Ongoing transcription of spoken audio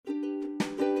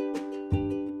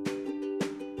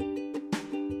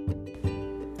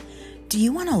Do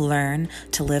you want to learn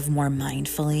to live more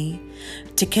mindfully,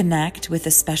 to connect with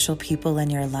the special people in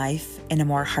your life in a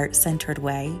more heart-centered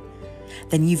way?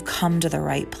 Then you've come to the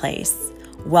right place.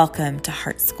 Welcome to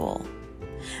Heart School.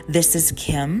 This is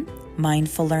Kim,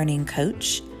 mindful learning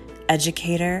coach,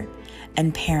 educator,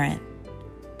 and parent,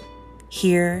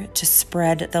 here to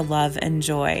spread the love and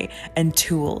joy and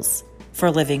tools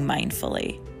for living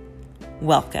mindfully.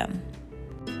 Welcome.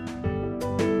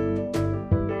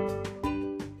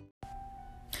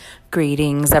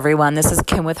 Greetings, everyone. This is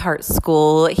Kim with Heart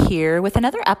School here with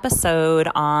another episode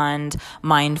on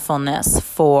mindfulness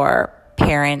for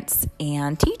parents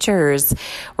and teachers.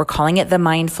 We're calling it the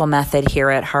mindful method here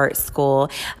at Heart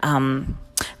School.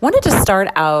 Wanted to start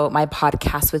out my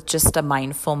podcast with just a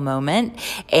mindful moment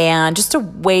and just a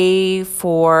way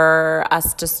for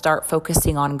us to start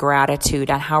focusing on gratitude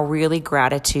and how really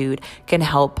gratitude can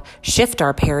help shift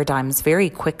our paradigms very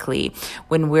quickly.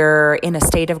 When we're in a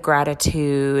state of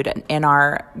gratitude, in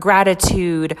our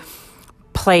gratitude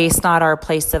place, not our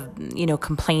place of,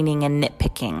 complaining and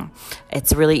nitpicking.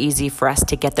 It's really easy for us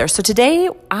to get there. So today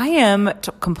I am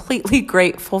completely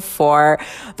grateful for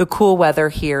the cool weather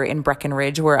here in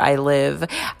Breckenridge where I live.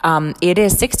 It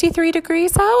is 63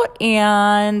 degrees out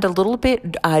and a little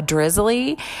bit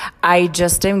drizzly. I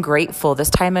just am grateful. This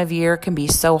time of year can be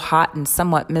so hot and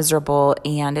somewhat miserable,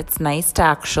 and it's nice to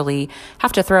actually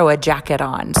have to throw a jacket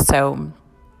on. So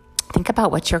think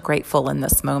about what you're grateful in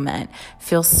this moment. It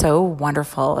feels so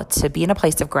wonderful to be in a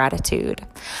place of gratitude.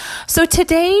 So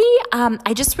today,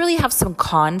 I just really have some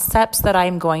concepts that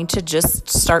I'm going to just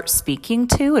start speaking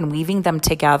to and weaving them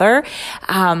together.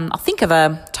 I'll think of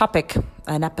a topic,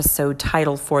 an episode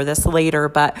title for this later,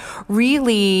 but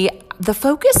really the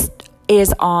focus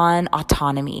is on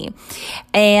autonomy.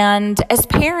 And as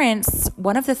parents,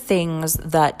 one of the things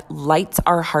that lights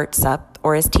our hearts up,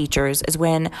 or as teachers, is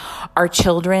when our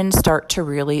children start to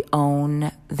really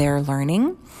own their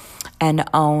learning and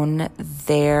own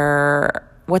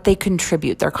what they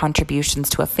contribute, their contributions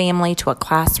to a family, to a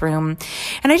classroom.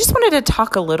 And I just wanted to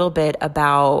talk a little bit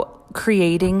about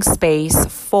creating space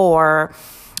for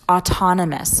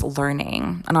autonomous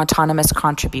learning and autonomous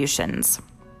contributions.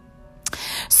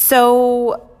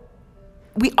 So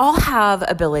we all have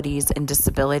abilities and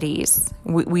disabilities.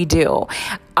 We do.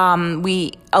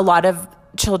 A lot of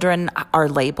children are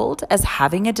labeled as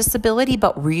having a disability,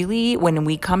 but really when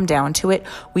we come down to it,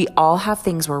 we all have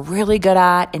things we're really good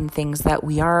at and things that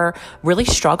we are really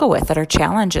struggle with that are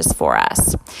challenges for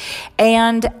us.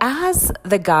 And as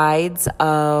the guides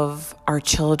of our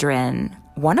children,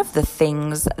 one of the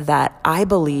things that I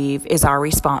believe is our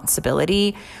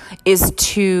responsibility is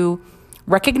to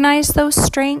recognize those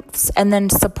strengths and then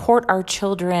support our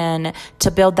children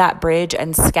to build that bridge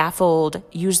and scaffold,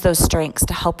 use those strengths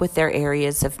to help with their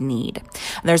areas of need.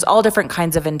 And there's all different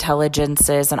kinds of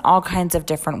intelligences and all kinds of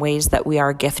different ways that we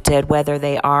are gifted, whether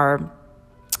they are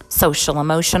social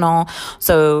emotional.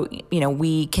 So,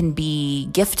 we can be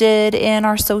gifted in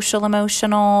our social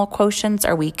emotional quotients,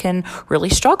 or we can really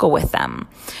struggle with them.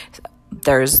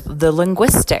 There's the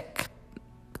linguistic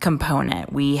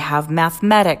component. We have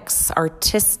mathematics,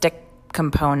 artistic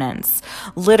components,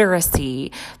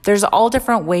 literacy. There's all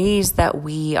different ways that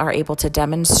we are able to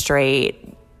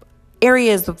demonstrate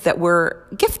areas that we're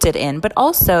gifted in, but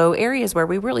also areas where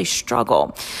we really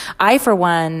struggle. I, for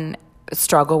one,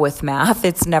 struggle with math.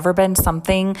 It's never been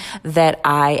something that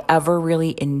I ever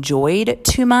really enjoyed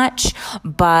too much,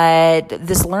 but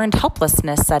this learned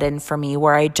helplessness set in for me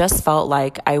where I just felt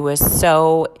like I was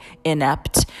so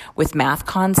inept with math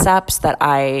concepts that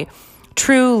I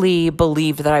truly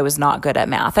believed that I was not good at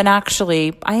math. And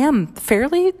actually, I am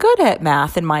fairly good at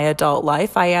math in my adult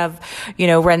life. I have,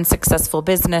 run successful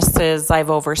businesses. I've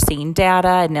overseen data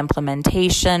and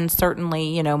implementation,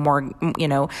 certainly,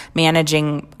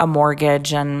 managing a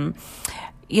mortgage and,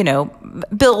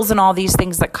 bills and all these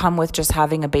things that come with just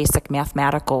having a basic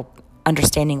mathematical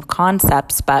understanding of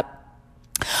concepts. But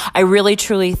I really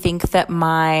truly think that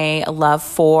my love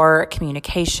for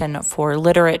communication, for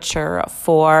literature,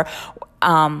 for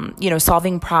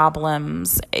solving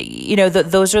problems,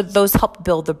 those help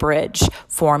build the bridge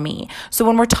for me. So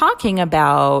when we're talking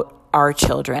about our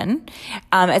children,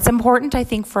 it's important, I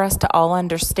think, for us to all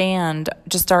understand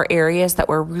just our areas that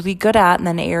we're really good at and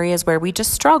then areas where we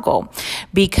just struggle,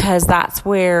 because that's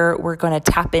where we're going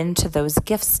to tap into those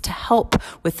gifts to help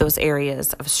with those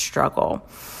areas of struggle.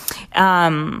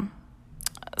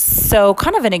 So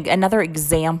kind of another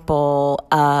example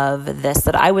of this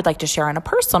that I would like to share on a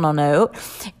personal note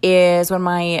is when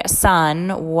my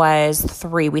son was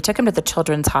 3, we took him to the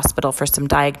Children's Hospital for some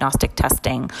diagnostic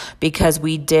testing because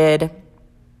we did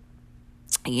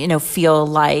feel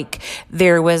like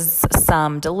there was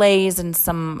some delays and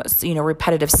some,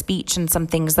 repetitive speech and some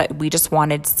things that we just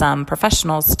wanted some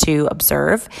professionals to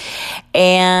observe.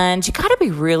 And you got to be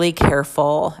really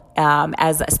careful,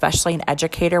 as especially an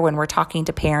educator when we're talking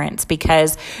to parents,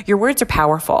 because your words are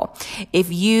powerful.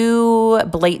 If you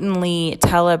blatantly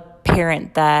tell a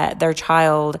parent that their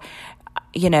child,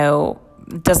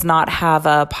 does not have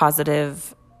a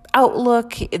positive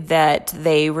outlook, that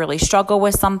they really struggle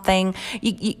with something,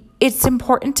 it's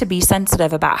important to be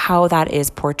sensitive about how that is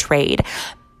portrayed,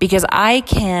 because I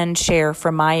can share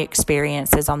from my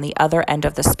experiences on the other end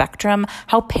of the spectrum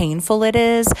how painful it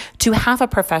is to have a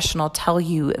professional tell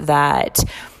you that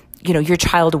your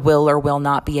child will or will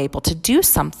not be able to do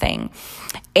something.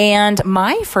 And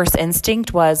my first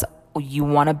instinct was, you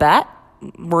want to bet?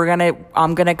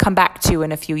 I'm going to come back to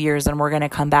in a few years, and we're going to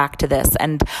come back to this.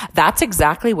 And that's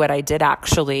exactly what I did,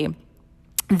 actually.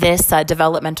 This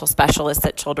developmental specialist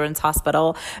at Children's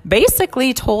Hospital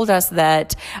basically told us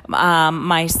that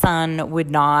my son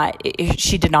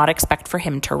she did not expect for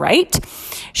him to write.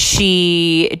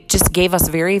 She just gave us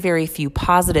very, very few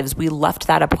positives. We left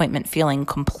that appointment feeling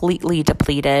completely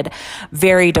depleted,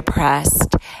 very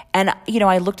depressed. And,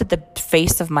 I looked at the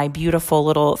face of my beautiful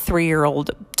little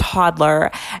 3-year-old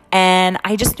toddler, and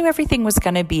I just knew everything was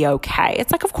going to be okay.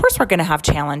 It's like, of course we're going to have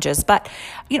challenges, but,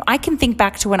 I can think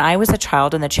back to when I was a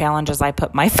child and the challenges I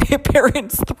put my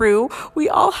parents through. We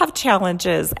all have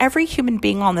challenges. Every human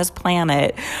being on this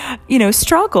planet,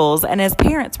 struggles. And as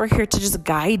parents, we're here to just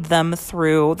guide them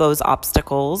through those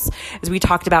obstacles. As we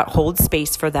talked about, hold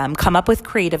space for them, come up with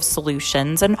creative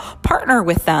solutions, and partner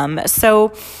with them. So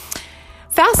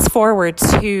fast forward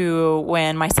to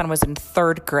when my son was in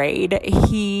 3rd grade,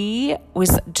 he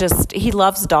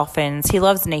loves dolphins. He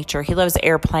loves nature. He loves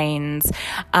airplanes.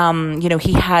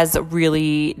 He has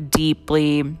really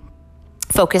deeply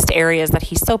focused areas that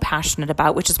he's so passionate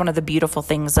about, which is one of the beautiful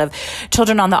things of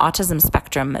children on the autism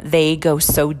spectrum. They go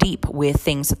so deep with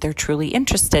things that they're truly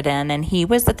interested in. And he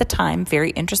was at the time very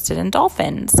interested in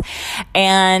dolphins.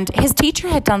 And his teacher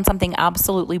had done something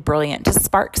absolutely brilliant to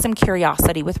spark some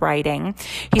curiosity with writing.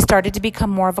 He started to become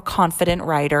more of a confident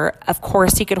writer. Of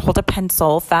course, he could hold a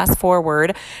pencil. Fast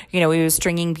forward, he was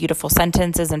stringing beautiful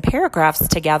sentences and paragraphs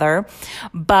together.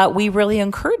 But we really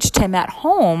encouraged him at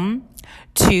home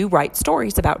to write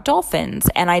stories about dolphins.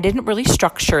 And I didn't really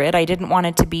structure it. I didn't want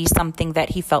it to be something that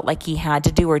he felt like he had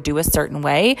to do or do a certain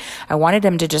way. I wanted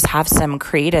him to just have some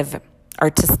creative,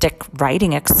 artistic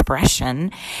writing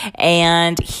expression.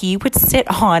 And he would sit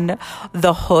on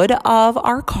the hood of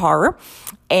our car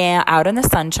and out in the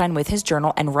sunshine with his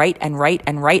journal and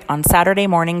write on Saturday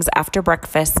mornings after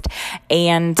breakfast.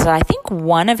 And I think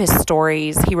one of his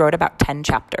stories, he wrote about 10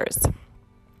 chapters,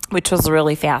 which was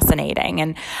really fascinating.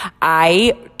 And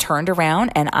I turned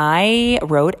around and I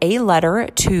wrote a letter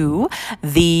to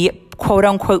the quote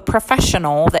unquote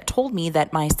professional that told me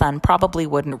that my son probably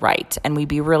wouldn't write, and we'd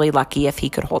be really lucky if he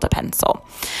could hold a pencil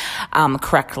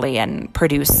correctly and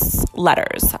produce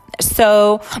letters.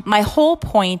 So my whole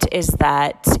point is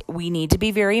that we need to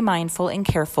be very mindful and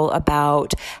careful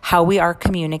about how we are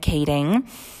communicating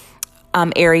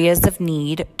areas of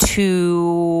need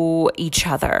to each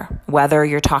other, whether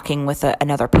you're talking with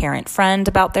another parent friend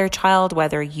about their child,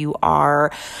 whether you are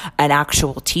an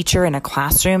actual teacher in a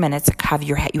classroom and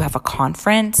you have a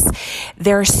conference.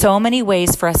 There are so many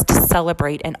ways for us to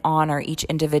celebrate and honor each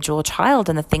individual child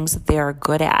and the things that they are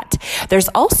good at. There's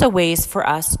also ways for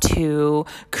us to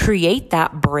create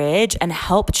that bridge and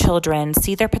help children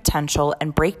see their potential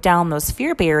and break down those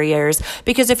fear barriers.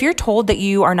 Because if you're told that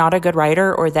you are not a good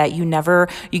writer, or that you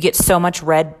get so much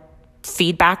red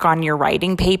feedback on your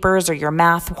writing papers or your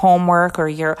math homework or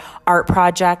your art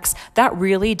projects, that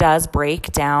really does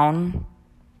break down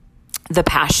the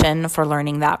passion for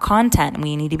learning that content. And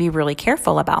we need to be really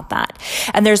careful about that.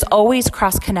 And there's always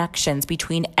cross connections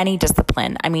between any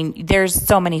discipline. I mean, there's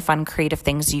so many fun, creative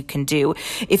things you can do.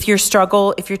 If your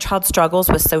child struggles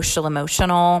with their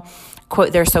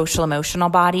social emotional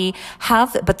body,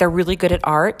 but they're really good at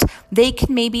art, they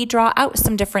can maybe draw out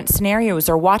some different scenarios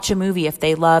or watch a movie if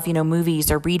they love,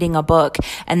 movies, or reading a book,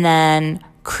 and then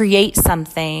create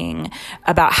something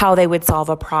about how they would solve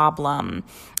a problem.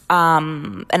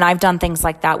 And I've done things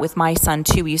like that with my son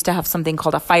too. We used to have something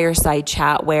called a fireside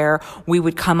chat where we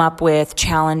would come up with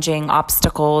challenging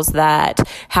obstacles that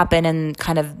happen in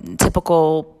kind of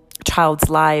typical child's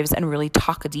lives and really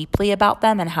talk deeply about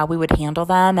them and how we would handle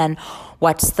them and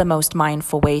what's the most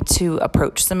mindful way to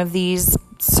approach some of these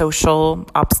social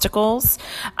obstacles.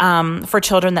 For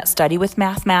children that study with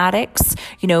mathematics,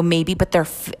 maybe, but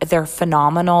they're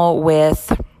phenomenal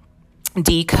with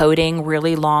decoding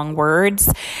really long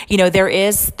words. There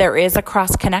is a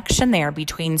cross connection there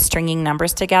between stringing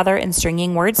numbers together and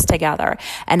stringing words together,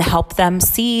 and help them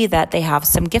see that they have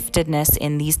some giftedness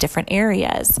in these different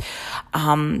areas.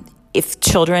 If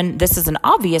children, this is an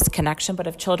obvious connection, but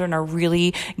if children are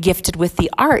really gifted with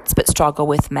the arts but struggle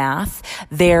with math,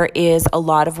 there is a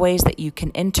lot of ways that you can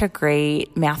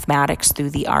integrate mathematics through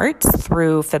the arts,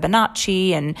 through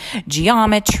Fibonacci and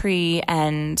geometry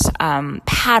and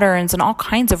patterns, and all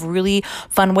kinds of really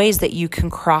fun ways that you can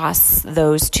cross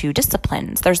those two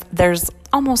disciplines. There's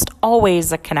almost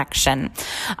always a connection.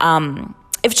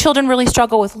 If children really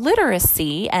struggle with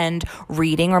literacy and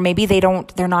reading, or maybe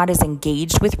they're not as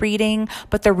engaged with reading,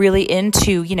 but they're really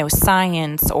into,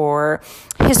 science or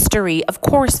history, of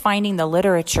course, finding the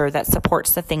literature that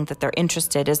supports the thing that they're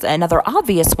interested in is another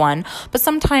obvious one. But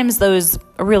sometimes those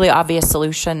really obvious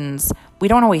solutions, we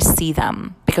don't always see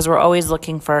them because we're always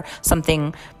looking for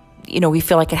something, we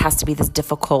feel like it has to be this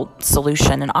difficult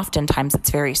solution, and oftentimes it's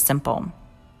very simple.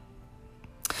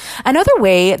 Another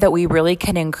way that we really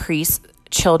can increase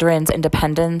children's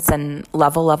independence and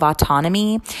level of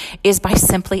autonomy is by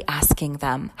simply asking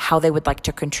them how they would like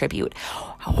to contribute,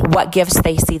 what gifts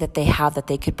they see that they have that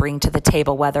they could bring to the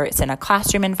table, whether it's in a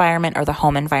classroom environment or the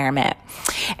home environment.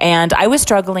 And I was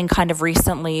struggling kind of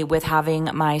recently with having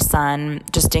my son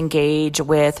just engage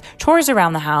with chores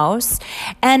around the house.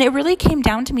 And it really came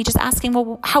down to me just asking,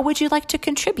 well, how would you like to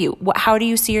contribute? How do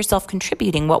you see yourself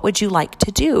contributing? What would you like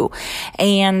to do?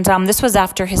 And this was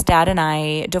after his dad and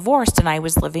I divorced, and I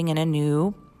was living in a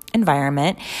new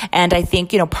environment. And I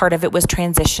think, part of it was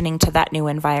transitioning to that new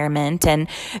environment, and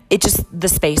the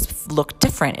space looked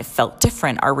different. It felt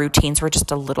different. Our routines were just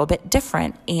a little bit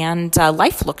different, and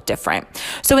life looked different.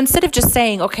 So instead of just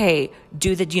saying, okay,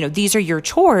 these are your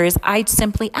chores, I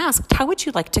simply asked, how would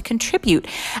you like to contribute?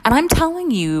 And I'm telling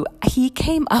you, he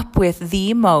came up with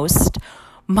the most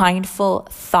mindful,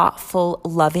 thoughtful,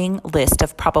 loving list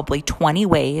of probably 20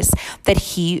 ways that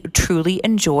he truly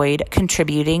enjoyed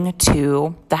contributing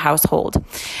to the household.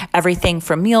 Everything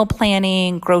from meal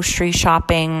planning, grocery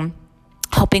shopping,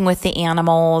 helping with the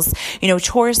animals,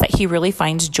 chores that he really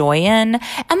finds joy in.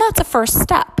 And that's a first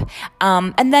step.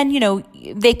 And then,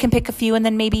 they can pick a few, and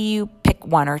then maybe you pick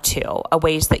one or two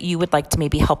ways that you would like to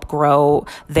maybe help grow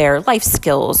their life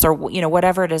skills, or,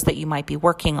 whatever it is that you might be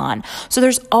working on. So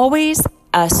there's always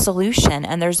a solution,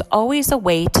 and there's always a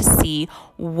way to see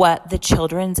what the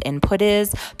children's input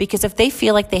is, because if they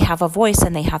feel like they have a voice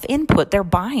and they have input, their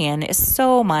buy-in is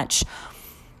so much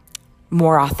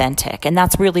more authentic. And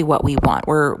that's really what we want.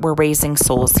 We're raising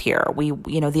souls here.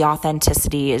 The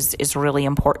authenticity is really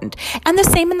important. And the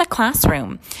same in the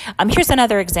classroom. Here's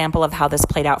another example of how this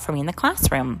played out for me in the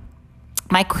classroom.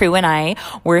 My crew and I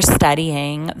were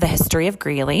studying the history of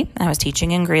Greeley. I was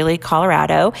teaching in Greeley,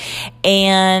 Colorado,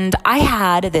 and I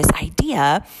had this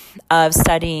idea of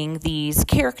studying these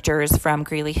characters from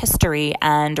Greeley history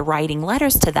and writing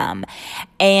letters to them.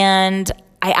 And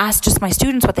I asked just my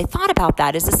students what they thought about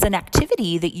that. Is this an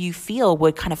activity that you feel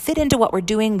would kind of fit into what we're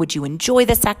doing? Would you enjoy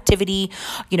this activity?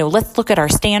 Let's look at our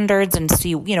standards and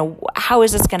see, how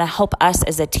is this going to help us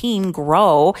as a team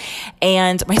grow?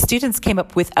 And my students came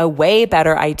up with a way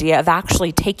better idea of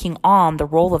actually taking on the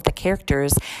role of the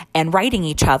characters and writing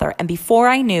each other. And before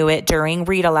I knew it, during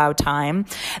read aloud time,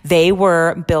 they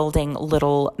were building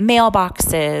little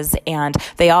mailboxes, and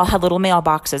they all had little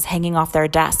mailboxes hanging off their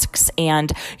desks.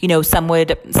 And, some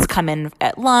would come in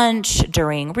at lunch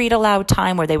during read aloud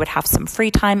time, where they would have some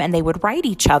free time, and they would write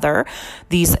each other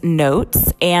these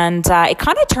notes. And it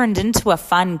kind of turned into a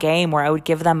fun game where I would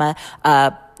give them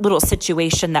a little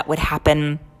situation that would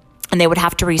happen, and they would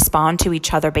have to respond to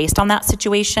each other based on that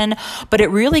situation. But it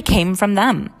really came from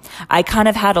them. I kind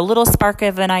of had a little spark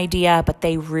of an idea, but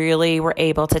they really were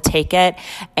able to take it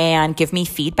and give me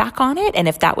feedback on it, and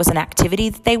if that was an activity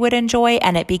that they would enjoy.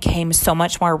 And it became so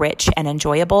much more rich and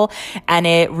enjoyable. And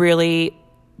it really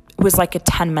was like a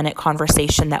 10-minute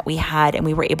conversation that we had, and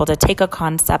we were able to take a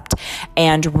concept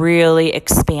and really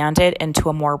expand it into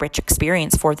a more rich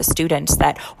experience for the students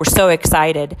that were so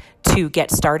excited to get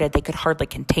started they could hardly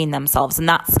contain themselves. And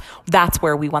that's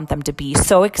where we want them to be,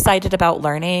 so excited about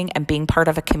learning and being part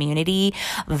of a community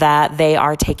that they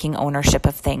are taking ownership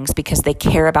of things, because they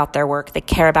care about their work, they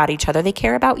care about each other, they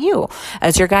care about you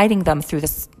as you're guiding them through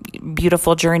this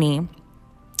beautiful journey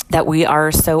that we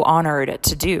are so honored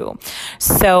to do.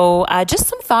 So just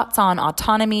some thoughts on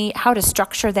autonomy, how to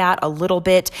structure that a little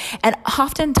bit. And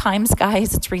oftentimes,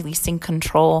 guys, it's releasing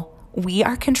control. We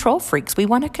are control freaks. We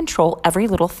want to control every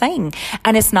little thing,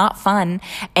 and it's not fun.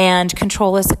 And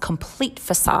control is a complete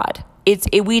facade.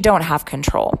 We don't have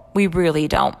control. We really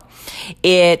don't.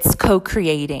 It's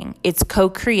co-creating. It's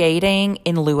co-creating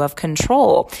in lieu of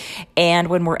control. And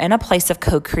when we're in a place of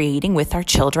co-creating with our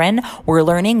children, we're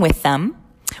learning with them.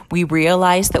 We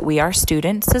realize that we are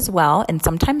students as well, and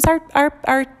sometimes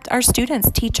our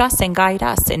students teach us and guide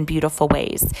us in beautiful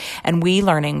ways, and we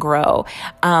learn and grow.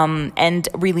 And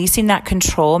releasing that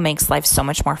control makes life so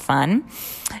much more fun.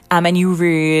 And you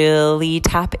really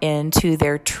tap into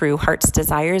their true heart's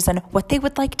desires and what they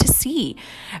would like to see,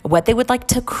 what they would like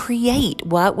to create,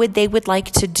 they would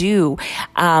like to do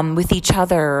with each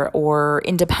other or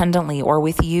independently or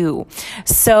with you.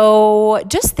 So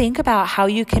just think about how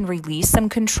you can release some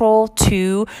control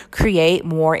to create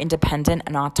more independent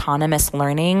and autonomous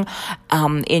learning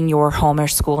in your home or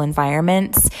school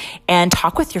environments, and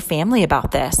talk with your family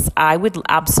about this. I would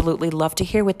absolutely love to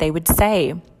hear what they would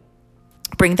say.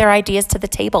 Bring their ideas to the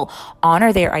table,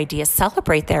 honor their ideas,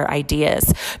 celebrate their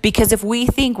ideas. Because if we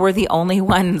think we're the only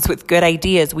ones with good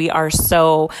ideas,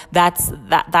 that's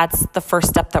the first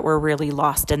step that we're really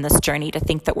lost in this journey, to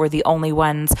think that we're the only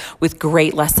ones with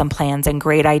great lesson plans and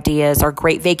great ideas or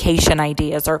great vacation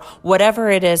ideas or whatever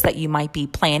it is that you might be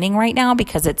planning right now,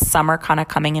 because it's summer kind of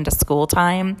coming into school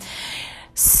time.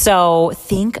 So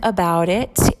think about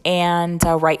it and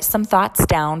write some thoughts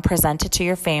down, present it to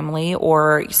your family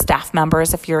or staff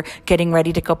members if you're getting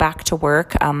ready to go back to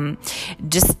work.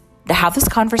 Just have this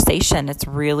conversation. It's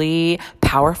really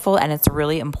powerful and it's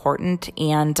really important.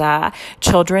 And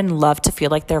children love to feel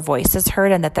like their voice is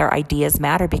heard and that their ideas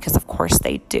matter, because of course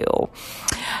they do.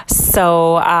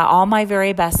 So all my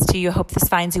very best to you. Hope this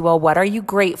finds you well. What are you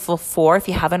grateful for if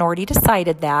you haven't already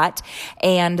decided that?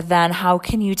 And then how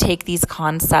can you take these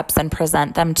concepts and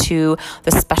present them to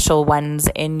the special ones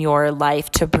in your life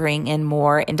to bring in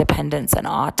more independence and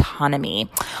autonomy?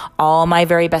 All my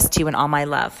very best to you and all my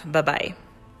love. Bye-bye.